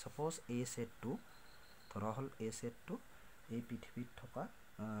কৰি দিম সাপোজ এই সেটটো ধৰা হ'ল এই সেটটো এই পৃথিৱীত থকা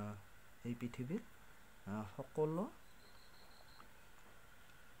এই পৃথিৱীৰ সকলো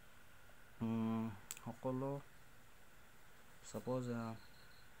সাপোজ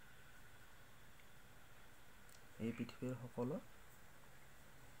এই পৃথিৱীৰ সকলো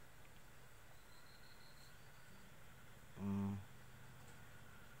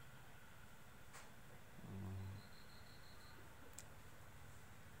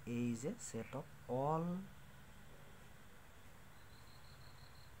is a set of all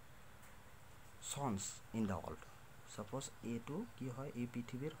sons in the world suppose এইটো কি হয় এই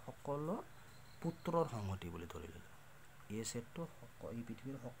পৃথিৱীৰ সকলো পুত্ৰৰ সংহতি বুলি ধৰি ললো এই সেটটো এই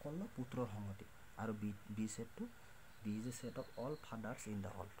পৃথিৱীৰ সকলো পুত্ৰৰ সংহতি আৰু B সেটটো B is a set of all fathers in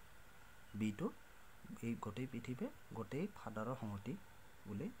the world বিটো এই গোটেই পৃথিৱীৰ গোটেই ফাদাৰৰ সংহতি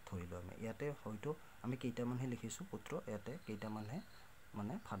বুলি ধৰিলো আমি ইয়াতে হয়তো আমি কেইটামানহে লিখিছো পুত্ৰ ইয়াতে কেইটামানহে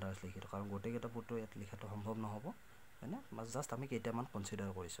মানে ফাদাৰ্স লিখিছো কাৰণ গোটেই কেইটা পুত্ৰ ইয়াত লিখাটো সম্ভৱ নহব মানে জাস্ট আমি কেইটামান কনসিডাৰ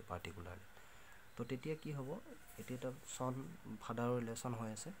কৰিছো পাৰ্টিকুলাৰলি তো তেতিয়া কি হ'ব এটি এটা সন ফাদাৰৰ ৰিলেশন হৈ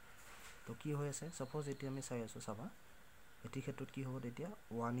আছে তো কি হৈ আছে সাপোজ এটি আমি চাই আছো চাবা এটি ক্ষেত্ৰত কি হ'ব তেতিয়া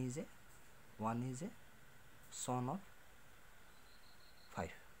 1 is a son of 5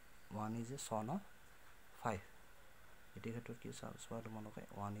 1 is a son of 5 এটি ক্ষেত্ৰত কি চোৱা তোমালোকে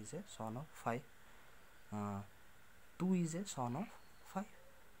 1 is a son of 5 2 is a son of 5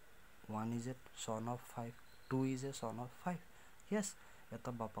 1 is a son of 5 2 is a son of 5 yes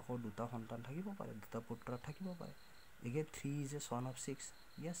এটা বাপাকৰ দুটা সন্তান থাকিব পাৰে দুটা পুত্ৰ থাকিব পাৰে এগে 3 is a son of 6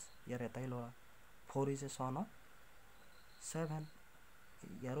 yes ইয়াৰ এটাই ল'ৰা 4 is a son of 7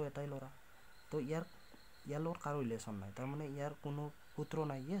 ইয়াৰো এটাই ল'ৰা তো ইয়াৰ লগত কাৰো ৰিলেশন নাই তাৰ মানে ইয়াৰ কোনো পুত্ৰ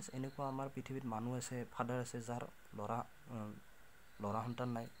নাই yes এনেকুৱা আমাৰ পৃথিৱীত মানুহ আছে ফাদাৰ আছে যাৰ ল'ৰা সন্তান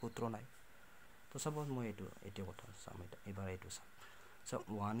নাই পুত্ৰ নাই তো সাপোজ মই এইটো কথা চাম এবাৰ এইটো চাম so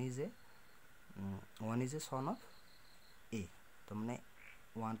 1 is a son of a তো মানে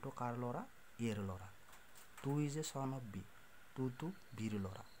 1 টো কাৰ ল'ৰা এৰ ল'ৰা 2 is a son of b 2 টো বিৰ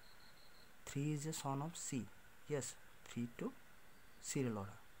ল'ৰা 3 is a son of c yes 3 টো চিৰ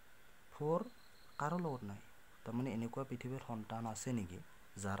ল'ৰা 4 কাৰো লগত নাই তাৰ মানে এনেকুৱা পৃথিৱীৰ সন্তান আছে নেকি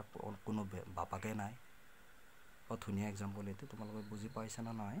যাৰ কোনো বাপাকে নাই ধুনীয়া এক্সাম্পল এইটো তোমালোকে বুজি পাইছা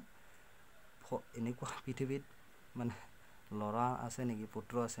না নাই এনেকুৱা পৃথিৱীত মানে ল'ৰা আছে নেকি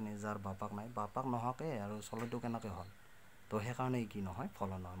পুত্ৰ আছে নেকি যাৰ বাপাক নাই বাপাক নহকে আৰু চলটো কেনেকৈ হ'ল তো সেইকাৰণে কি নহয়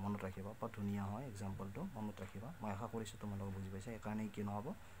ফলন নহয় মনত ৰাখিবা বৰ ধুনীয়া হয় এক্সাম্পলটো মনত ৰাখিবা মই আশা কৰিছোঁ তোমালোকে বুজি পাইছা সেইকাৰণে কি নহ'ব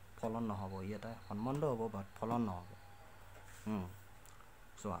ফলন নহ'ব ই এটা সম্বন্ধ হ'ব বাট ফলন নহ'ব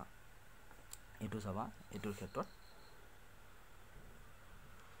চোৱা এইটো চাবা এইটোৰ ক্ষেত্ৰত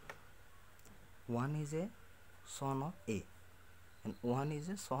 1 is a son of A and 1 is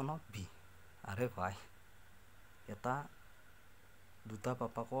a son of B আৰে ভাই এটা দুটা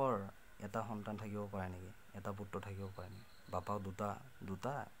পাপাকৰ এটা সন্তান থাকিব পাৰে নেকি এটা পুত্ৰ থাকিব পাৰে নেকি বাপাক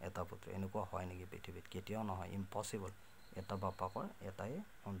দুটা এটা পুত্ৰ এনেকুৱা হয় নেকি পৃথিৱীত কেতিয়াও নহয় ইম্পসিবল এটা বাপাকৰ এটাই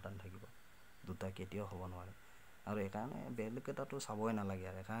সন্তান থাকিব দুটা কেতিয়াও হ'ব নোৱাৰে আৰু এইকাৰণে বেলেগ এটাতো চাবই নালাগে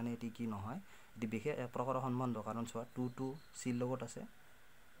আৰু এইকাৰণে এটি কি নহয় এটি বিশেষ এক প্ৰকাৰৰ সম্বন্ধ কাৰণ চোৱা 2 to C লগত আছে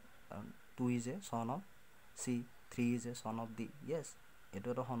 2 is a son of C 3 is a son of D yes এইটো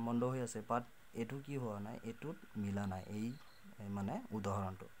এটা সম্বন্ধ হৈ আছে বাট এইটো কি হোৱা নাই এইটোত মিলা নাই এই মানে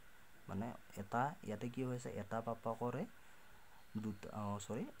উদাহৰণটো মানে এটা ইয়াতে কি হৈছে এটা পাপাকৰে দুটা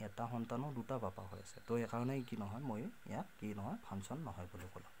এটা সন্তানৰ দুটা পাপা হৈ আছে তো এইকাৰণে কি নহয় মই ইয়াক কি নহয় ফাংচন নহয় বুলি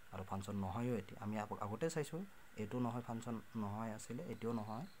ক'লোঁ আৰু ফাংচন নহয়ও এটি আমি আগতে চাইছোঁ এইটো নহয় ফাংচন নহয় আছিলে এতিয়াও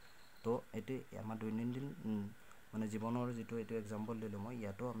নহয় তো এটি আমাৰ দৈনন্দিন মানে জীৱনৰ যিটো এইটো এক্সাম্পল দিলোঁ মই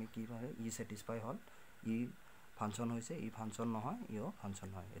ইয়াতো আমি কি পাৰে ই ছেটিছফাই হ'ল ই ফাংচন হৈছে ই ফাংচন নহয় ইও ফাংচন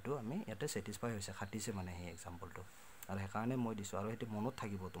হয় এইটো আমি ইয়াতে ছেটিছফাই হৈছে খাটিছে মানে সেই এক্সাম্পলটো আৰু সেইকাৰণে মই দিছোঁ আৰু সেইটো মনত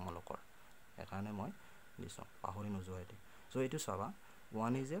থাকিব তোমালোকৰ সেইকাৰণে মই দিছোঁ পাহৰি নোযোৱা এটি চ' এইটো চাবা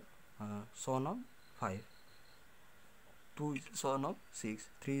 1 is a son of 5 2 is a son of 6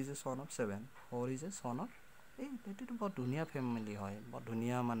 3 is a son of 7 4 is a son of 8 এইটো বৰ ধুনীয়া ফেমিলি হয় বৰ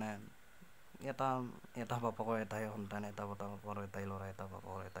ধুনীয়া মানে এটা বাপকৰ এটাই সন্তান এটা বাপকৰ এটাই ল'ৰা এটা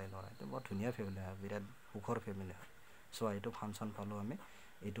বাপকৰ এটাই ল'ৰা এইটো বৰ ধুনীয়া ফেমিলি হয় বিৰাট সুখৰ ফেমিলি হয় চ' এইটো ফাংচন পালোঁ আমি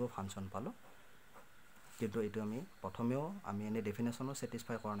এইটোও ফাংচন পালোঁ কিন্তু এইটো আমি প্ৰথমেও আমি এনে ডেফিনেশ্যনো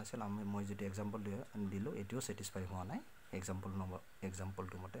ছেটিছফাই কৰা নাছিল মই যিটো এক্সাম্পল দিলোঁ এইটোও ছেটিছফাই হোৱা নাই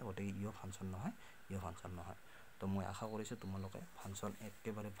এক্সাম্পলটো মতে গতিকে ইও ফাংচন নহয় তো মই আশা কৰিছোঁ তোমালোকে ফাংচন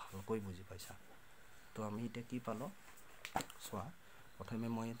একেবাৰে ভালকৈ বুজি পাইছা তো আমি এতিয়া কি পালোঁ চোৱা প্ৰথমে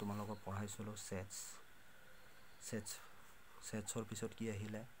মই তোমালোকক পঢ়াইছিলোঁ ছেটছৰ পিছত কি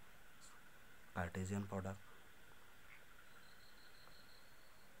আহিলে কাৰ্টেজিয়ান প্ৰডাক্ট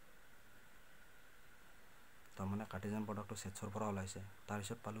তাৰমানে কাৰ্টেজিয়ান প্ৰডাক্টটো ছেটছৰ পৰা ওলাইছে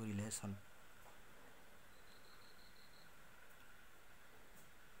তাৰপিছত পালোঁ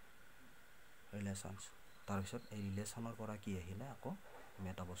ৰিলেশ্যনছ তাৰপিছত এই ৰিলেশ্যনৰ পৰা কি আহিলে আকৌ আমি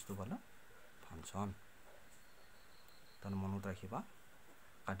এটা বস্তু পালোঁ ফাংচন তাৰ মনত ৰাখিবা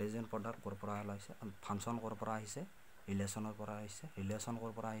কাৰ্টেজিয়ান প্ৰডাক্ট ক'ৰ পৰা ওলাইছে ফাংচন ক'ৰ পৰা আহিছে ৰিলেশ্যনৰ পৰা আহিছে ৰিলেশ্যন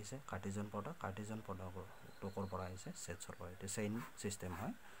ক'ৰ পৰা আহিছে কাৰ্টেজিয়ান প্ৰডাক্টটো ক'ৰ পৰা আহিছে ছেটছৰ পৰা এইটো চেইন ছিষ্টেম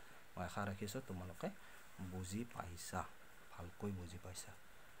হয় মই আশা ৰাখিছোঁ তোমালোকে বুজি পাইছা ভালকৈ বুজি পাইছা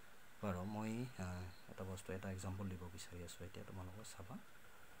বাৰু মই এটা বস্তু এটা এক্সাম্পল দিব বিচাৰি আছোঁ এতিয়া তোমালোকক চাবা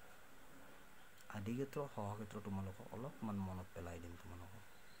আদিক্ষেত্ৰ সহক্ষেত্ৰ তোমালোকক অলপমান মনত পেলাই দিম তোমালোকে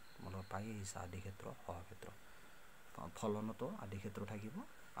পাই আহিছা আদিক্ষেত্ৰ সহক্ষেত্ৰ ফলনতো আদিক্ষেত্ৰ থাকিব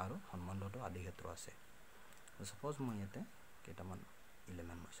আৰু সম্বন্ধতো আদিক্ষেত্ৰ আছে সাপোজ মই ইয়াতে কেইটামান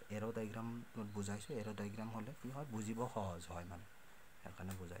এলিমেণ্ট লৈছোঁ এৰ' ডাইগ্ৰামত বুজাইছোঁ এৰ' ডাইগ্ৰাম হ'লে কি হয় বুজিব সহজ হয় মানে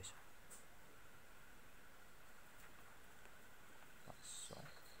সেইকাৰণে বুজাইছোঁ 5 6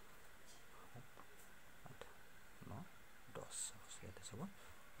 7 8 9 10 ইয়াতে চাব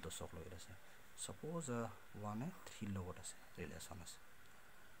 10ক লৈ আছে সাপোজ 1 3 লগত আছে ৰিলেশ্যন আছে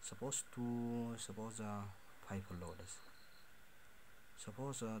সাপোজ 5 লগত আছে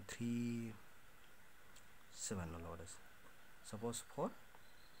সাপোজ 3 7 লগত আছে সাপোজ 4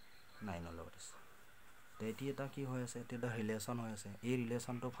 9 লগত আছে তো এটি এটা কি হৈ আছে এটি এটা ৰিলেশ্যন হৈ আছে এই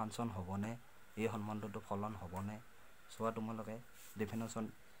ৰিলেশ্যনটো ফাংচন হ'বনে এই সম্বন্ধটো ফলন হ'বনে চোৱা তোমালোকে ডেফিনেশ্যন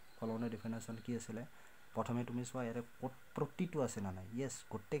ফলনৰ ডেফিনেশ্যন কি আছিলে প্ৰথমে তুমি চোৱা ইয়াৰে প্ৰতিটো আছে না নাই য়েছ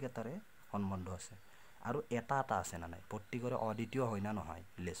গোটেইকেইটাৰে সম্বন্ধ আছে আৰু এটা আছে না নাই প্ৰত্যেকৰে অদ্বিতীয় হয় না নহয়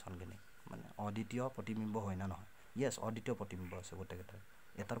ৰিলেশ্যনখিনি মানে অদ্বিতীয় প্ৰতিবিম্ব হয় না নহয় য়েছ অদ্বিতীয় প্ৰতিবিম্ব আছে গোটেইকেইটাৰ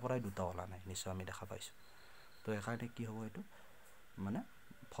এটাৰ পৰাই দুটা ওলা নাই নিশ্চয় আমি দেখা পাইছোঁ তো এইকাৰণে কি হ'ব এইটো মানে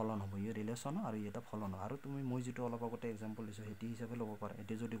ফলন হ'ব ই ৰিলেশ্যনো আৰু এটা ফলনো আৰু তুমি মই যিটো অলপ আগতে এক্সাম্পল দিছোঁ সেইটো হিচাপে ল'ব পাৰা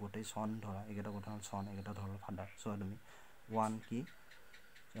এতিয়া যদি গোটেই চন ধৰা এইকেইটা কথা হ'ল চন এইকেইটা ধৰক ফাদাৰ চোৱা তুমি 1 কি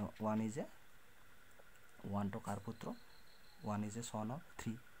 1 ইজ এ 1 টো কাৰ পুত্ৰ 1 ইজ এ চন অফ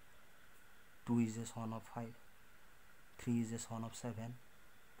 3 2 ইজ এ চন অফ 5 3 ইজ এ চন অফ 7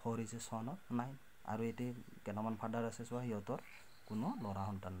 4 ইজ এ চন অফ 9 আৰু এটি কেইটামান ফাদাৰ আছে চোৱা সিহঁতৰ কোনো ল'ৰা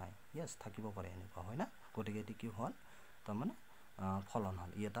সন্তান নাই য়েছ থাকিব পাৰে এনেকুৱা হয় না গতিকে এটি কি হ'ল তাৰমানে ফলন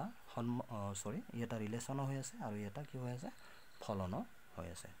হ'ল ই এটা ৰিলেশ্যনো হৈ আছে আৰু এটা কি হৈ আছে ফলনো হৈ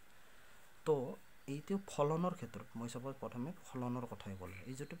আছে তো এইটো ফলনৰ ক্ষেত্ৰত মই চাপোজ প্ৰথমে ফলনৰ কথাই ক'লোঁ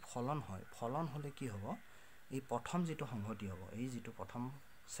এই যিটো ফলন হয় ফলন হ'লে কি হ'ব এই প্ৰথম যেটো সংহতি হ'ব এই যেটো প্ৰথম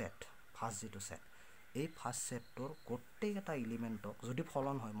সেট ফাৰ্স্ট যেটো সেট এই ফাৰ্স্ট সেটৰ গোটেইটা এলিমেন্টক যদি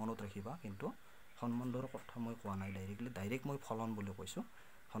ফলন হয় মনত ৰাখিবা কিন্তু সম্বন্ধৰ কথা মই কোৱা নাই ডাইৰেক্ট মই ফলন বুলি কৈছো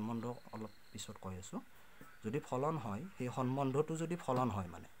সম্বন্ধ অলপ পিছত কৈ আছো যদি ফলন হয় সেই সম্বন্ধটো যদি ফলন হয়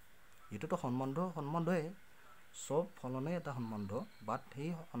মানে এটোটো সম্বন্ধই সব ফলনে এটা সম্বন্ধ বাট সেই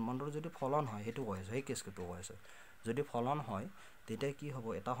সম্বন্ধৰ যদি ফলন হয় হেতু কৈ আছে এই কেছটো কৈ আছে যদি ফলন হয় তেতিয়া কি হ'ব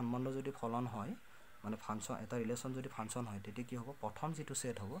এটা সম্বন্ধ যদি ফলন হয় মানে ফাংশন এটা ৰিলেশন যদি ফাংশন হয় তেতিয়া কি হ'ব প্ৰথম যেটো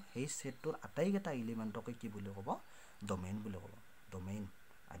সেট হ'ব সেই সেটটোৰ আটাইকেটা এলিমেন্টকে কি বুলি ক'ব ডোমেইন বুলি ক'ব ডোমেইন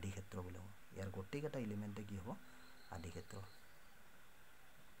আদি ক্ষেত্ৰ বুলি ক'ব ইয়াৰ গোটেইকেটা এলিমেন্টে কি হ'ব আদি ক্ষেত্ৰ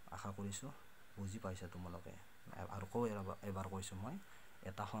আশা কৰিছো বুজি পাইছা তোমালোকে আৰু এবাৰ কৈছো মই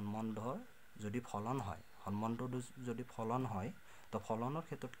এটা সম্বন্ধৰ যদি ফলন হয় সম্বন্ধটো যদি ফলন হয় তো ফলনৰ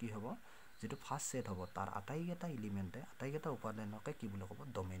ক্ষেত্ৰত কি হ'ব যেটো ফাৰ্স্ট সেট হ'ব তাৰ আটাইকেটা এলিমেন্টে আটাইকেটা উপাদানকে কি বুলি ক'ব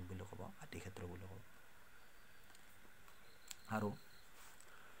ডোমেইন বুলি ক'ব আদি ক্ষেত্ৰ বুলি ক'ব আৰু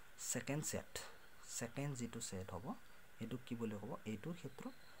সেকেন্ড যেটো সেট হ'ব এটো কি বুলি ক'ব এইটোৰ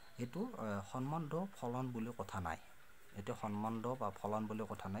ক্ষেত্ৰত এটো সম্বন্ধ ফলন বুলি কথা নাই এটো সম্বন্ধ বা ফলন বুলি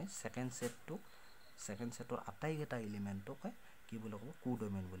কথা নাই সেকেন্ড সেটৰ আটাইকেটা এলিমেন্টকে কি বুলি ক'ব কো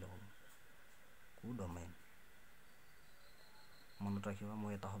ডোমেইন বুলি ক'ব কো ডোমেইন মনত ৰাখিবা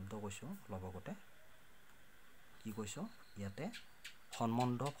মই এটা শব্দ কৈছো লগতে কি কৈছো ইয়াতে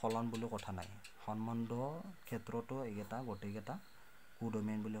সম্বন্ধ ফলন বুলি কথা নাই সম্বন্ধ ক্ষেত্ৰটো এইকেটা গোটেইকেটা কো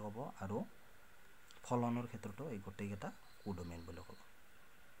ডোমেইন বুলি ক'ব আৰু ফলনৰ ক্ষেত্ৰটো এই গোটেইকেটা কো ডোমেইন বুলি ক'ব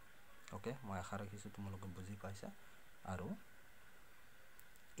ওকে মই আশা ৰাখিছো তোমালোকে বুজি পাইছা আৰু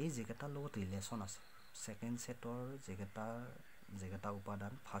এই যেকেটাৰ লগত ৰিলেশন আছে সেকেন্ড সেটৰ যেকেটা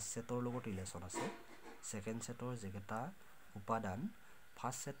উপাদান ফাৰ্স্ট সেটৰ লগত ৰিলেশন আছে সেকেন্ড সেটৰ যেকেটা উপাদান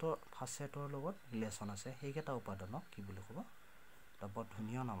ফাৰ্স্ট সেটৰ লগত ৰিলেশন আছে সেইকেটা উপাদানক কি বুলি ক'ব তাপত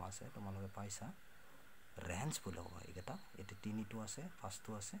ধুনীয়া নাম আছে তোমালোকে পাইছা ৰেঞ্জ বুলি ক'ব এইকেটা এতে তিনিটো আছে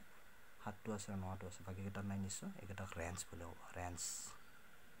পাঁচটো আছে সাতটো আছে নটো আছে বাকি কেটা নাই নিশ্চয় এইকেটা ৰেঞ্জ বুলি ক'ব ৰেঞ্জ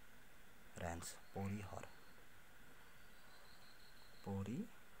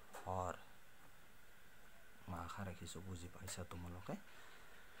পৰিহৰ মই আশা ৰাখিছো বুজি পাইছা তোমালোকে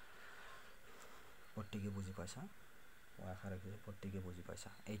প্ৰত্যেকে বুজি পাইছা মই আশা ৰাখিছো প্ৰত্যেকে বুজি পাইছা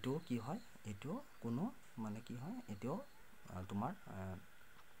এইটো কি হয় এইটো কোনো মানে কি হয় এইটো তোমাৰ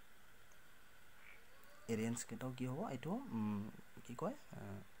এৰেঞ্জ কেটাও কি হ'ব এইটো কি কয়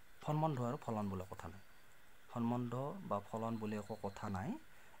সম্বন্ধ আৰু ফলন বুলি কথা নাই সম্বন্ধ বা ফলন বুলি একো কথা নাই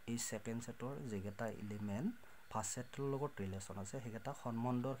এই সেকেন্ড সেটৰ যেকেটা এলিমেন্ট ফাৰ্স্ট সেটৰ লগত ৰিলেশন আছে হেকেটা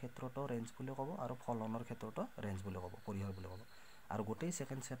সম্বন্ধৰ ক্ষেত্ৰটো ৰেঞ্জ বুলি ক'ব আৰু ফলনৰ ক্ষেত্ৰটো ৰেঞ্জ বুলি ক'ব পৰিহৰ বুলি ক'ব আৰু গোটেই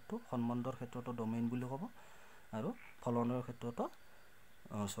সেকেন্ড সেটটো সম্বন্ধৰ ক্ষেত্ৰটো ডোমেইন বুলি ক'ব আৰু ফলনৰ ক্ষেত্ৰটো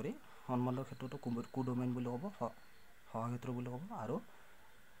সম্বন্ধৰ ক্ষেত্ৰটো কো ডোমেইন বুলি ক'ব সহক্ষেত্ৰ বুলি ক'ব আৰু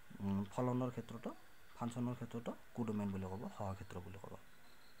ফলনৰ ক্ষেত্ৰটো ফাংশনৰ ক্ষেত্ৰটো কো ডোমেইন বুলি ক'ব সহক্ষেত্ৰ বুলি ক'ব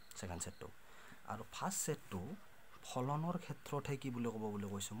সেকেন্ড সেটটো আৰু ফাৰ্স্ট সেটটো ফলনৰ ক্ষেত্ৰতহে কি বুলি ক'ব বুলি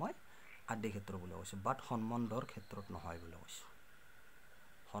কৈছো মই আদি ক্ষেত্ৰ বুলি কৈছো বাট সম্বন্ধৰ ক্ষেত্ৰত নহয় বুলি কৈছো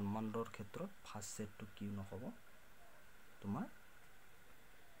সম্বন্ধৰ ক্ষেত্ৰত ফাৰ্স্ট সেটটো কি নকব তোমাৰ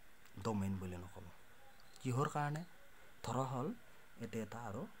ডোমেইন বুলি নকব কিহৰ কাৰণে ধৰা হল এতে এটা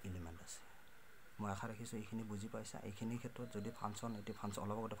আৰু এলিমেন্ট আছে মই আশা ৰাখিছো এইখিনি বুজি পাইছা এইখিনি ক্ষেত্ৰত যদি ফাংশন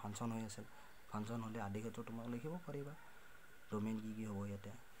অলপ আগতে ফাংশন হৈ আছিল ফাংশন হলে আদি ক্ষেত্ৰ তোমাক লিখিব পাৰিবা ডোমেইন কি হ'ব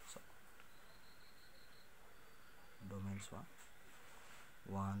ইয়াতে ডোমেইন চোৱা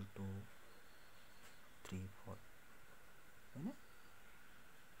 1 2 3 4 হয়নে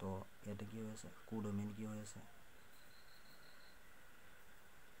তো ইয়াতে কি হৈ আছে কো ডোমেইন কি হৈ আছে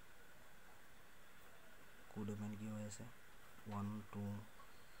কো ডোমেইন কি হৈ আছে 1 2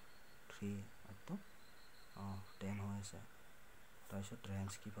 3 আটো 10 হৈ আছে তাৰপিছত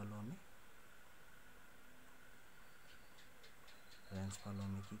ৰেঞ্জ কি পালো আমি ৰেঞ্জ পালো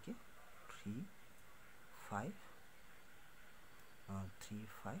আমি কি 3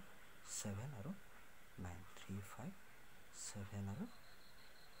 5 7 আৰু 9 3 5 7 আৰু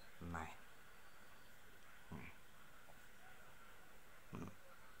 9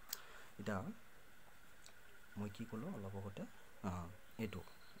 এটা মই কি কলো অলপ আগতে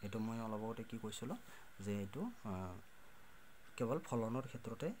এটো মই অলপ আগতে কি কৈছিলো যে এটো কেৱল ফলনৰ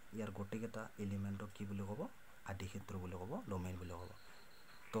ক্ষেত্ৰতে ইয়াৰ গোটেইকেটা এলিমেন্টক কি বুলি ক'ব আদি ক্ষেত্ৰ বুলি ক'ব ডোমেইন বুলি ক'ব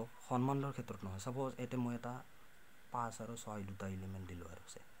তো সম্বন্ধৰ ক্ষেত্ৰত নহয় সাপোজ এতে মই এটা 5 আৰু 6 দুটা এলিমেন্ট দিলো আৰু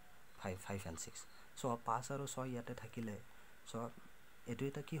 5 and 6 সো 5 আৰু 6 ইয়াতে থাকিলে সো এটো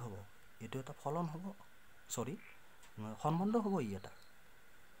এটা কি হ'ব এটো এটা ফলন হ'ব সম্বন্ধ হ'ব এটা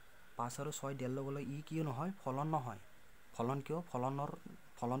 5 আৰু 6 দিয়াৰ লগে লগে ই কি নহয় ফলন নহয় ফলন কিয়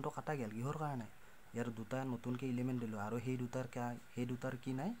ফলনটো কাটা গেল কিহৰ কাৰণে ইয়াৰ দুটা নতুনকে এলিমেন্ট দিলো আৰু সেই দুটাৰ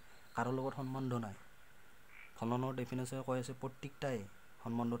কি নাই কাৰো লগত সম্বন্ধ নাই ফলনৰ ডেফিনেশ্যন কৈ আছে প্ৰত্যেকটাই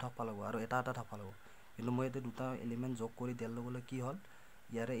সম্বন্ধ থাকবা লাগিব আৰু এটা এটা থাকবা লাগিব কিন্তু মই ইয়াতে দুটা এলিমেণ্ট যোগ কৰি দিয়াৰ লগে লগে কি হ'ল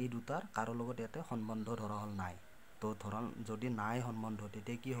ইয়াৰে এই দুটাৰ কাৰো লগত ইয়াতে সম্বন্ধ ধৰা হ'ল নাই তো ধৰা যদি নাই সম্বন্ধ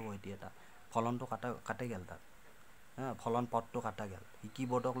তেতিয়া কি হ'ব এতিয়া এটা ফলনটো কাটে গেল তাত ফলন পথটো কাটা গেল ই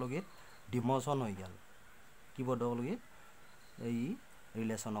কিবৰ্ডক লগিত ডিমোশন হৈ গেল কিবৰ্ডক লগিত এই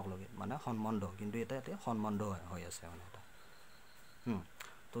ৰিলেশ্যনক লগিত মানে সম্বন্ধ কিন্তু এটা সম্বন্ধ হৈ আছে মানে এটা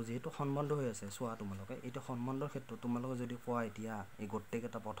তো যেহেতু সম্বন্ধ হৈ আছে চোৱা তোমালোকে এইটো সম্বন্ধৰ ক্ষেত্ৰত তোমালোকে যদি কোৱা এতিয়া এই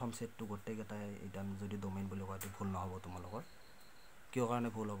গোটেইকেইটা প্ৰথম সেটটো গোটেইকেইটাই এটা যদি ডোমেইন বুলি কোৱা ভুল নহ'ব তোমালোকৰ কিয় কাৰণে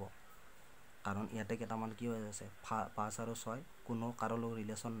ভুল হ'ব কাৰণ ইয়াতে কেইটামান কি হৈ আছে 5 আৰু 6 কোনো কাৰো লগত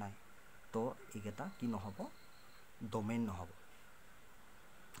ৰিলেশ্যন নাই তো এইকেইটা কি নহ'ব ডোমেইন নহ'ব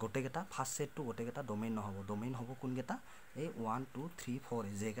গোটেইকেইটা ফাৰ্ষ্ট সেটটো গোটেইকেইটা ডোমেইন নহ'ব ডোমেইন হ'ব কোনকেইটা এই 1 2 3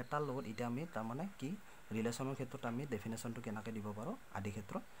 4 যেকেইটাৰ লগত এতিয়া আমি তাৰমানে কি ৰিলেশ্যনৰ ক্ষেত্ৰত আমি ডেফিনেশ্যনটো কেনেকৈ দিব পাৰোঁ আদি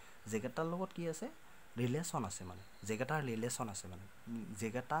ক্ষেত্ৰত যেকেইটাৰ লগত কি আছে ৰিলেশ্যন আছে মানে যেকেইটাৰ ৰিলেশ্যন আছে মানে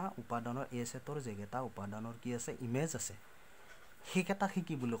যেকেইটা উপাদানৰ এ সেটৰ যেকেইটা উপাদানৰ কি আছে ইমেজ আছে সেইকেইটা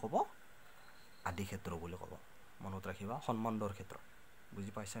কি বুলি ক'ব আদি ক্ষেত্ৰ বুলি ক'ব মনত ৰাখিবা সম্বন্ধৰ ক্ষেত্ৰত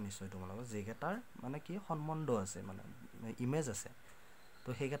বুজি পাইছা নিশ্চয় তোমালোকে যেকেইটাৰ মানে কি সম্বন্ধ আছে মানে ইমেজ আছে তো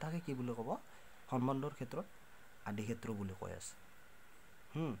সেইকেইটাকে কি বুলি ক'ব সম্বন্ধৰ ক্ষেত্ৰত আদি ক্ষেত্ৰ বুলি কৈ আছে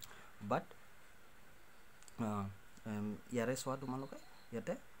বাট ইয়াৰে চোৱা তোমালোকে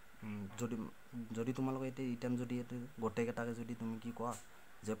ইয়াতে যদি তোমালোকে এতিয়া যদি গোটেইকেইটাকে যদি তুমি কি কোৱা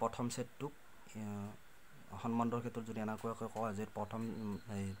যে প্ৰথম সেটটোক সম্বন্ধৰ ক্ষেত্ৰত যদি এনেকুৱাকৈ কোৱা যে প্ৰথম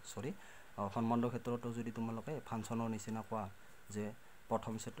সম্বন্ধৰ ক্ষেত্ৰতো যদি তোমালোকে ফাংচনৰ নিচিনা কোৱা যে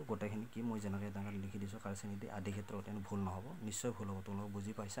প্ৰথম সেটটো গোটেইখিনি কি মই যেনেকৈ লিখি দিছোঁ কাৰশ্ৰেণীতে আদি ক্ষেত্ৰত এনে ভুল নহ'ব নিশ্চয় ভুল হ'ব তোমালোকে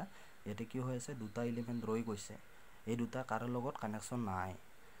বুজি পাইছা ইয়াতে কি হৈ আছে দুটা এলিমেণ্ট ৰৈ গৈছে এই দুটা কাৰো লগত কানেকশ্যন নাই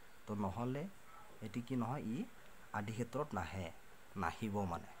তো নহ'লে এটি কি নহয় ই আদি ক্ষেত্ৰত নাহিব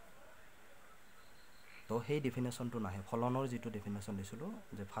মানে তো সেই ডেফিনেশ্যনটো নাহে ফলনৰ যিটো ডেফিনেশ্যন দিছিলোঁ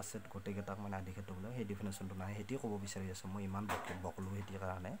যে ফাৰ্ষ্ট সেট গোটেইকেইটাক মানে আদি ক্ষেত্ৰ বোলে সেই ডেফিনেশ্যনটো নাহে সেইটোৱে ক'ব বিচাৰি আছোঁ মই ইমান বকলোঁ সেইটো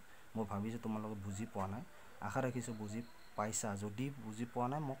কাৰণে মই ভাবিছোঁ তোমালোকে বুজি পোৱা নাই আশা ৰাখিছোঁ বুজি পাইছা যদি বুজি পোৱা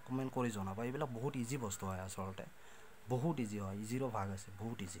নাই মোক কমেণ্ট কৰি জনাবা এইবিলাক বহুত ইজি বস্তু হয় আচলতে বহুত ইজি হয় ইজিৰো ভাগ আছে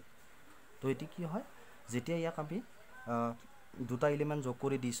বহুত ইজি তো এটি কি হয় যেতিয়া ইয়াক আমি দুটা এলিমেণ্ট যোগ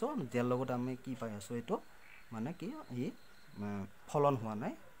কৰি দিছোঁ যাৰ লগত আমি কি পাই আছোঁ এইটো মানে কি ই ফলন হোৱা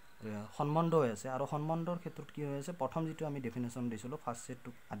নাই সম্বন্ধ হৈ আছে আৰু সম্বন্ধৰ ক্ষেত্ৰত কি হৈ আছে প্ৰথম যিটো আমি ডেফিনেশ্যন দিছিলোঁ ফাৰ্ষ্ট সেটটো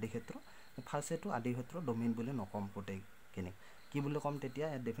আদি ক্ষেত্ৰ ফাৰ্ষ্ট সেটটো আদি ক্ষেত্ৰ ডোমেইন বুলি নক'ম গোটেইখিনি কি বুলি ক'ম তেতিয়া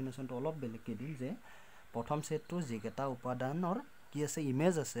ইয়াৰ ডেফিনেশ্যনটো অলপ বেলেগকৈ দিম যে প্ৰথম সেটটো যিকেইটা উপাদানৰ কি আছে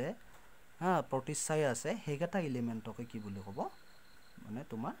ইমেজ আছে প্ৰতিচ্ছায়া আছে সেইকেইটা এলিমেণ্টকে কি বুলি ক'ব মানে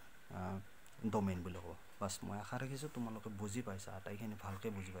তোমাৰ ডোমেইন বুলি ক'ব বাছ মই আশা ৰাখিছোঁ তোমালোকে বুজি পাইছা আটাইখিনি ভালকৈ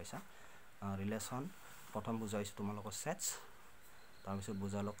বুজি পাইছা ৰিলেশ্যন প্ৰথম বুজাইছোঁ তোমালোকৰ সেটছ তাৰপিছত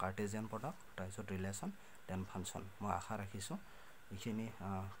বুজালোঁ কাৰ্টেজিয়ান প্ৰডাক্ট তাৰপিছত ৰিলেশ্যন দেন ফাংচন মই আশা ৰাখিছোঁ এইখিনি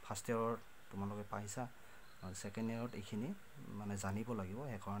ফাৰ্ষ্ট ইয়াৰত তোমালোকে পাইছা ছেকেণ্ড ইয়াৰত এইখিনি মানে জানিব লাগিব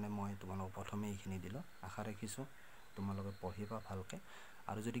সেইকাৰণে মই তোমালোকক প্ৰথমে এইখিনি দিলোঁ আশা ৰাখিছোঁ তোমালোকে পঢ়িবা ভালকৈ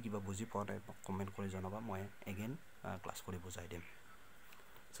আৰু যদি কিবা বুজি পোৱা নাই কমেণ্ট কৰি জনাবা মই এগেইন ক্লাছ কৰি বুজাই দিম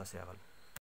সত শ্ৰী আকাল